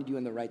actually pointed you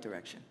in the right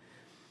direction?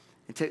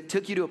 It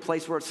took you to a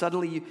place where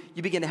suddenly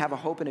you begin to have a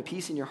hope and a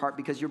peace in your heart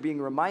because you're being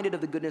reminded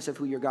of the goodness of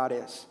who your God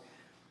is.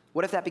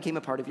 What if that became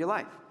a part of your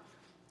life?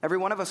 Every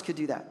one of us could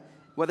do that.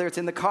 Whether it's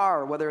in the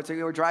car, whether it's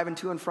you're driving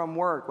to and from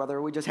work,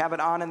 whether we just have it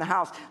on in the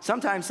house.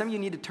 Sometimes some of you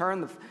need to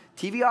turn the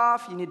TV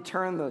off, you need to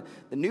turn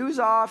the news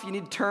off, you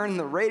need to turn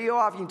the radio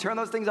off, you need to turn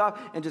those things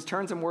off and just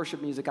turn some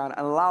worship music on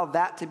and allow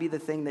that to be the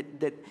thing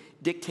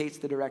that dictates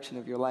the direction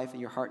of your life and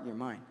your heart and your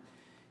mind.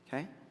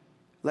 Okay?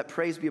 Let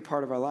praise be a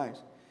part of our lives.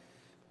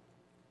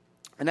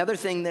 Another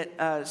thing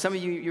that some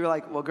of you're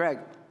like, well, Greg,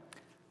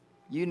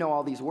 you know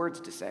all these words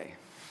to say.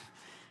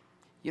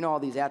 You know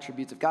all these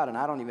attributes of God, and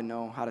I don't even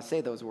know how to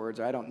say those words,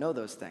 or I don't know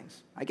those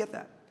things. I get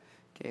that.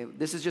 Okay,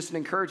 this is just an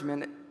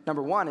encouragement.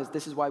 Number one is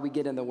this is why we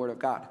get in the Word of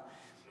God.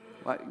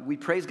 We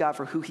praise God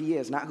for who he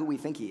is, not who we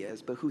think he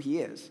is, but who he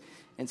is.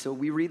 And so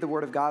we read the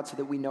Word of God so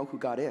that we know who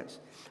God is.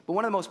 But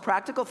one of the most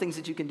practical things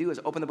that you can do is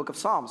open the book of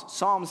Psalms.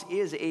 Psalms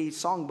is a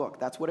songbook.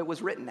 That's what it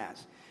was written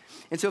as.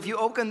 And so if you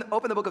open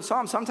the book of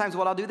Psalms, sometimes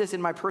I'll do this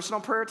in my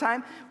personal prayer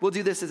time. We'll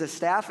do this as a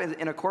staff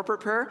in a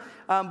corporate prayer.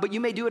 But you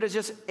may do it as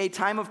just a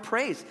time of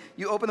praise.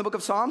 You open the book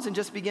of Psalms and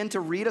just begin to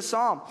read a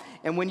psalm.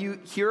 And when you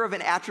hear of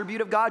an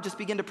attribute of God, just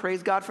begin to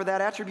praise God for that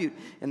attribute.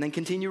 And then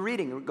continue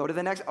reading. Go to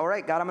the next. All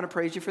right, God, I'm going to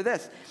praise you for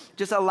this.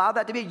 Just allow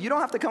that to be. You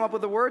don't have to come up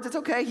with the words. It's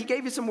okay. He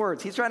gave you some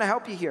words. He's trying to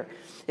help you here.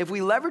 If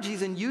we leverage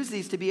these and use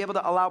these to be able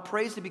to allow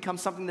praise to become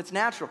something that's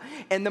natural.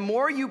 And the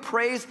more you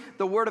praise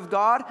the Word of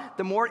God,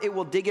 the more it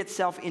will dig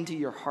itself into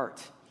your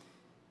heart.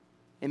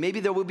 And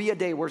maybe there will be a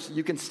day where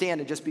you can stand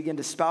and just begin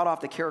to spout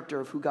off the character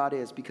of who God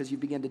is because you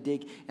begin to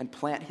dig and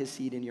plant his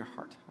seed in your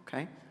heart,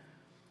 okay?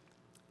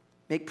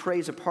 Make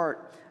praise a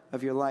part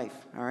of your life,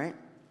 all right?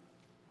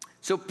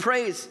 So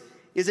praise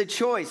is a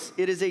choice.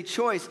 It is a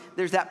choice.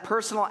 There's that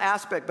personal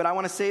aspect, but I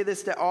want to say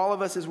this to all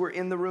of us as we're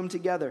in the room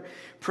together.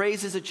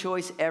 Praise is a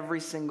choice every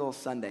single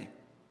Sunday.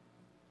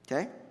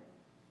 Okay?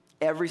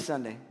 Every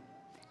Sunday.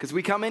 Because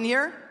we come in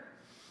here,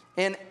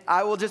 and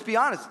I will just be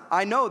honest.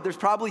 I know there's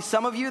probably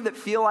some of you that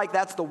feel like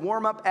that's the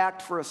warm-up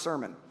act for a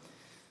sermon.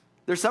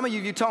 There's some of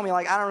you told me,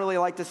 like, I don't really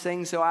like to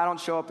sing, so I don't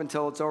show up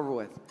until it's over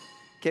with.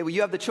 Okay, well,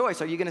 you have the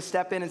choice. Are you going to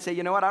step in and say,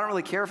 you know what, I don't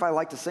really care if I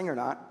like to sing or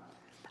not.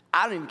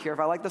 I don't even care if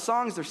I like the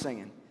songs they're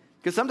singing.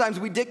 Because sometimes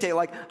we dictate,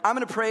 like, I'm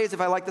going to praise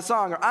if I like the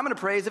song, or I'm going to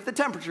praise if the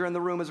temperature in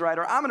the room is right,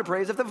 or I'm going to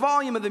praise if the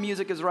volume of the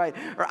music is right,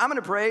 or I'm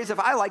going to praise if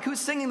I like who's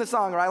singing the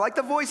song, or I like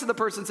the voice of the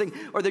person singing,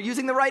 or they're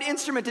using the right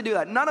instrument to do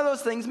that. None of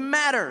those things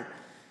matter,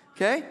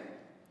 okay?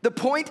 The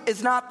point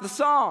is not the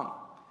song.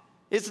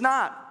 It's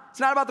not.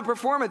 It's not about the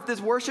performance. This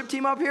worship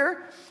team up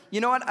here, you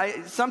know what?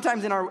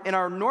 Sometimes in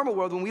our normal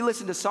world, when we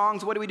listen to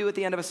songs, what do we do at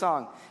the end of a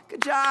song?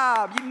 Good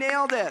job. You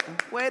nailed it.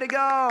 Way to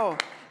go.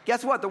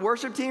 Guess what? The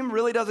worship team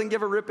really doesn't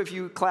give a rip if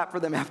you clap for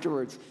them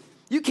afterwards.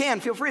 You can.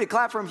 Feel free to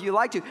clap for them if you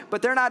like to,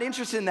 but they're not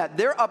interested in that.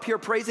 They're up here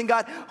praising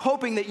God,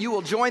 hoping that you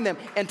will join them,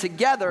 and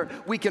together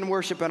we can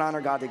worship and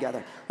honor God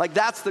together. Like,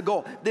 that's the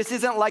goal. This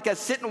isn't like a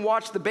sit and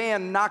watch the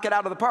band knock it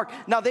out of the park.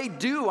 Now, they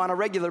do on a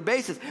regular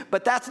basis,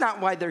 but that's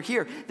not why they're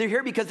here. They're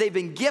here because they've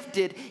been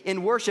gifted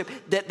in worship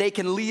that they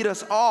can lead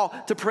us all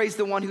to praise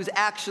the one who's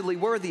actually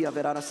worthy of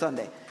it on a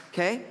Sunday,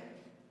 okay?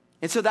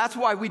 And so that's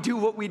why we do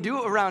what we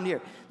do around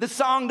here. The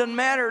song doesn't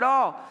matter at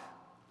all.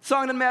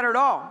 Song doesn't matter at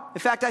all.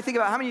 In fact, I think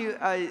about how many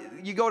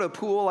you go to a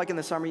pool like in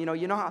the summer, you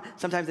know how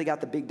sometimes they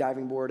got the big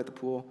diving board at the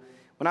pool.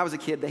 When I was a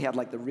kid, they had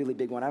like the really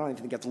big one. I don't even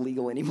think that's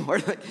legal anymore.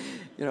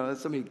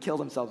 Somebody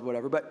killed themselves or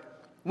whatever.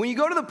 But when you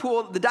go to the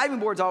pool, the diving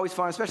board's always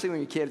fun, especially when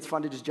you're a kid. It's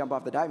fun to just jump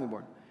off the diving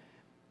board.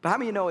 But how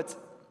many of you know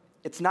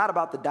it's not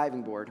about the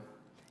diving board,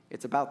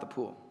 it's about the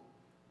pool.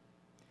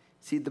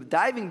 See, the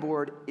diving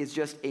board is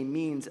just a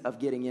means of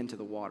getting into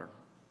the water.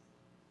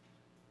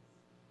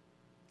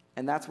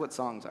 And that's what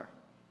songs are.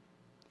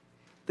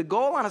 The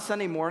goal on a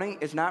Sunday morning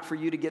is not for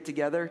you to get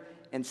together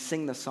and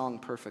sing the song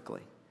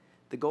perfectly.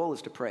 The goal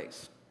is to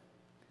praise.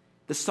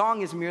 The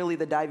song is merely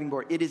the diving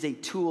board. It is a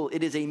tool.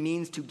 It is a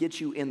means to get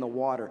you in the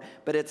water,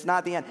 but it's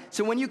not the end.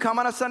 So when you come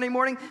on a Sunday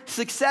morning,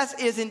 success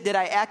isn't, did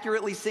I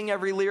accurately sing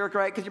every lyric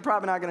right? Because you're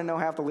probably not going to know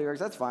half the lyrics.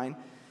 That's fine.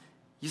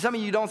 Some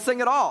of you don't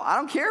sing at all. I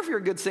don't care if you're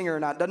a good singer or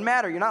not. Doesn't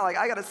matter. You're not like,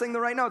 I got to sing the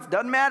right notes.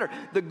 Doesn't matter.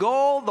 The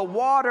goal, the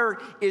water,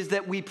 is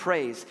that we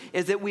praise,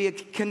 is that we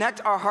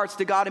connect our hearts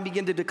to God and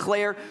begin to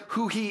declare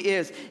who he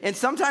is. And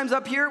sometimes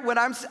up here, when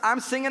I'm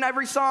singing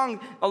every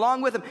song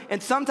along with him,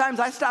 and sometimes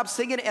I stop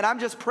singing and I'm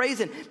just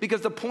praising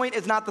because the point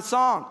is not the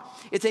song.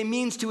 It's a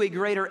means to a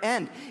greater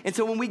end. And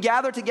so when we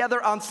gather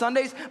together on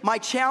Sundays, my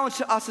challenge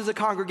to us as a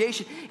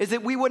congregation is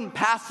that we wouldn't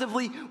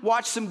passively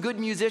watch some good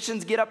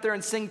musicians get up there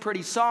and sing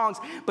pretty songs,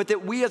 but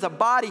that we as a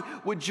body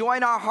would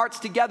join our hearts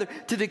together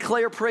to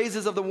declare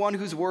praises of the one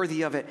who's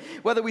worthy of it.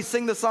 Whether we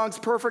sing the songs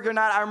perfect or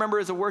not, I remember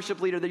as a worship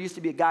leader, there used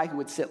to be a guy who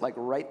would sit like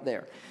right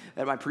there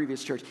at my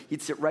previous church.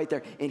 He'd sit right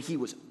there, and he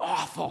was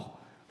awful.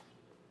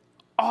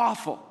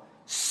 Awful.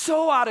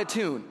 So out of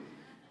tune.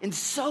 And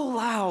so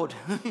loud.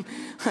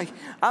 Like,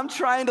 I'm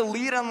trying to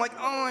lead. I'm like,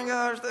 oh my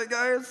gosh, that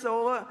guy is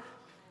so loud.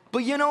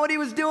 But you know what he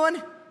was doing?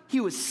 He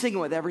was singing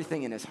with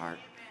everything in his heart.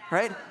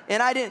 Right?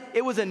 And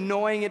it was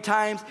annoying at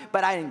times,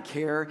 but I didn't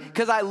care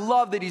because I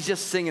love that he's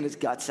just singing his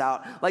guts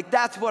out. Like,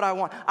 that's what I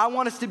want. I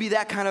want us to be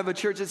that kind of a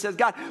church that says,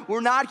 God,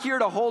 we're not here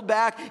to hold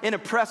back and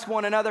oppress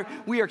one another.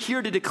 We are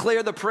here to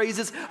declare the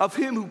praises of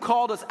him who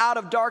called us out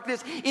of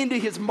darkness into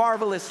his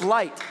marvelous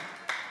light.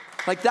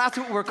 Like, that's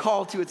what we're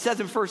called to. It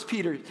says in 1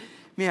 Peter,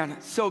 man,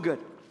 so good.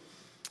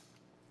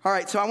 All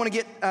right, so I want to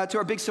get to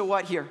our big so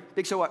what here.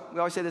 Big so what. We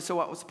always say this, so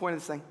what? What's the point of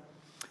this thing?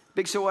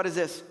 Big so what is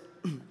this?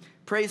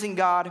 Praising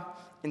God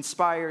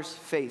inspires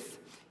faith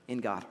in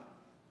God.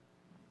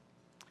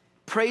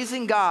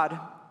 Praising God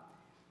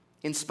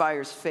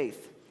inspires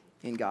faith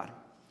in God.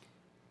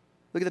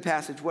 Look at the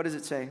passage. What does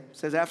it say? It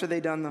says after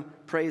they'd done the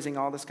praising,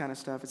 all this kind of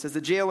stuff, it says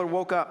the jailer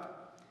woke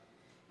up,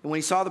 and when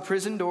he saw the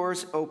prison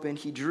doors open,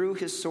 he drew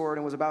his sword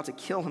and was about to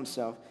kill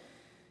himself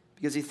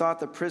because he thought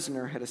the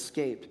prisoner had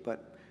escaped.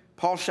 But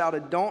Paul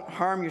shouted, "Don't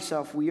harm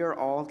yourself. We are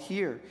all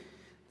here."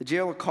 The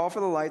jailer called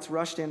for the lights,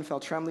 rushed in, fell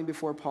trembling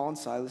before Paul and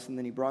Silas, and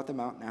then he brought them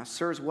out and asked,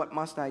 "Sirs, what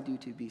must I do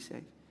to be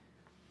saved?"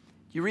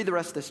 You read the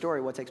rest of the story,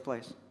 what takes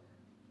place?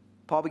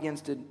 Paul begins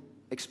to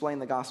explain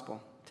the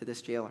gospel to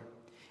this jailer.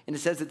 And it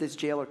says that this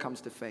jailer comes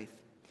to faith.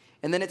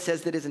 And then it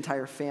says that his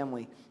entire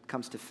family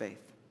comes to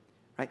faith.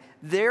 Right?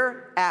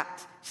 Their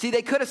act, see,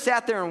 they could have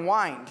sat there and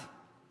whined,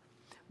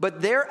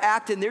 but their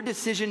act and their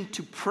decision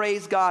to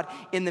praise God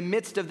in the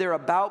midst of their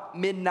about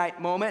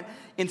midnight moment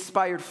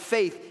inspired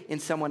faith in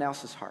someone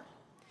else's heart.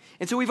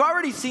 And so we've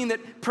already seen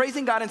that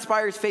praising God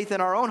inspires faith in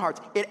our own hearts.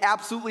 It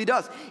absolutely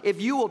does.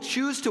 If you will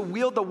choose to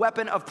wield the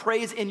weapon of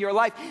praise in your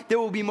life, there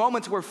will be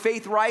moments where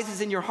faith rises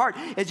in your heart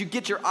as you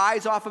get your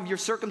eyes off of your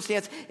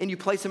circumstance and you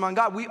place them on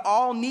God. We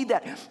all need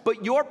that.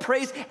 But your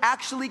praise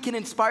actually can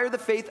inspire the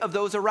faith of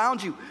those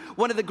around you.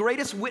 One of the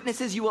greatest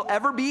witnesses you will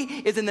ever be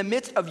is in the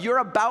midst of your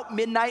about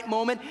midnight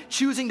moment,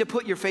 choosing to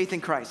put your faith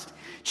in Christ.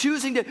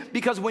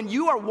 Because when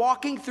you are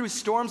walking through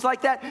storms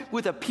like that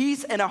with a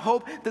peace and a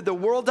hope that the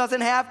world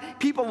doesn't have,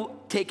 people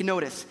take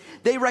notice.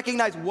 They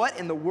recognize what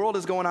in the world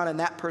is going on in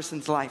that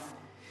person's life.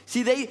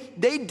 See,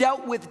 they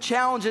dealt with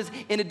challenges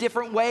in a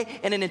different way,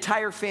 and an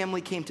entire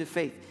family came to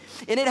faith.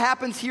 And it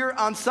happens here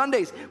on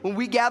Sundays when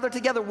we gather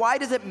together. Why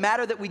does it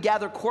matter that we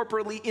gather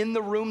corporately in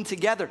the room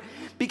together?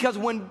 Because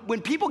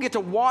when people get to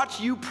watch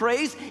you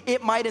praise,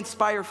 it might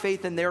inspire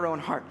faith in their own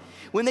heart.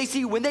 When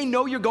they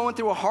know you're going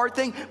through a hard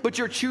thing, but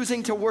you're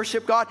choosing to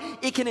worship God,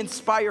 it can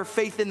inspire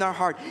faith in their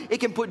heart. It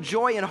can put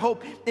joy and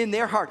hope in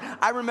their heart.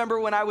 I remember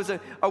when I was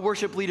a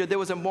worship leader, there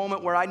was a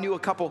moment where I knew a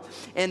couple,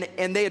 and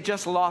they had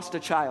just lost a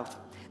child.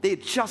 They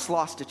had just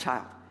lost a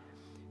child.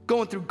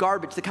 Going through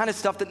garbage, the kind of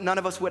stuff that none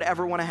of us would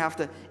ever want to have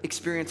to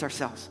experience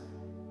ourselves.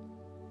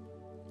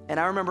 And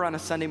I remember on a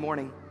Sunday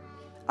morning,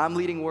 I'm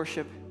leading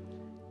worship,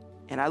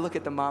 and I look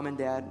at the mom and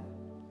dad,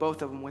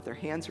 both of them with their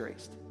hands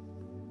raised,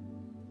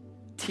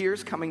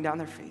 tears coming down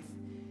their face,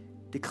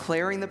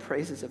 declaring the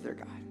praises of their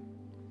God.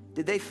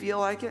 Did they feel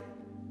like it?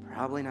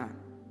 Probably not.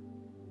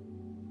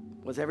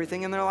 Was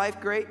everything in their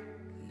life great?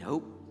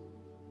 Nope.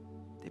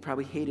 They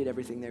probably hated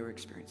everything they were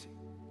experiencing.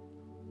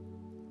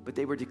 But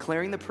they were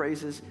declaring the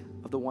praises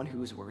of the one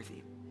who is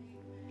worthy.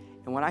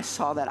 And when I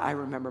saw that, I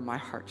remember my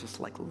heart just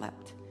like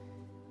leapt.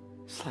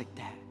 It's like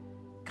that.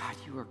 God,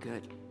 you are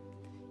good.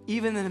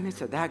 Even in the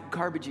midst of that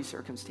garbagey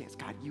circumstance,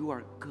 God, you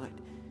are good.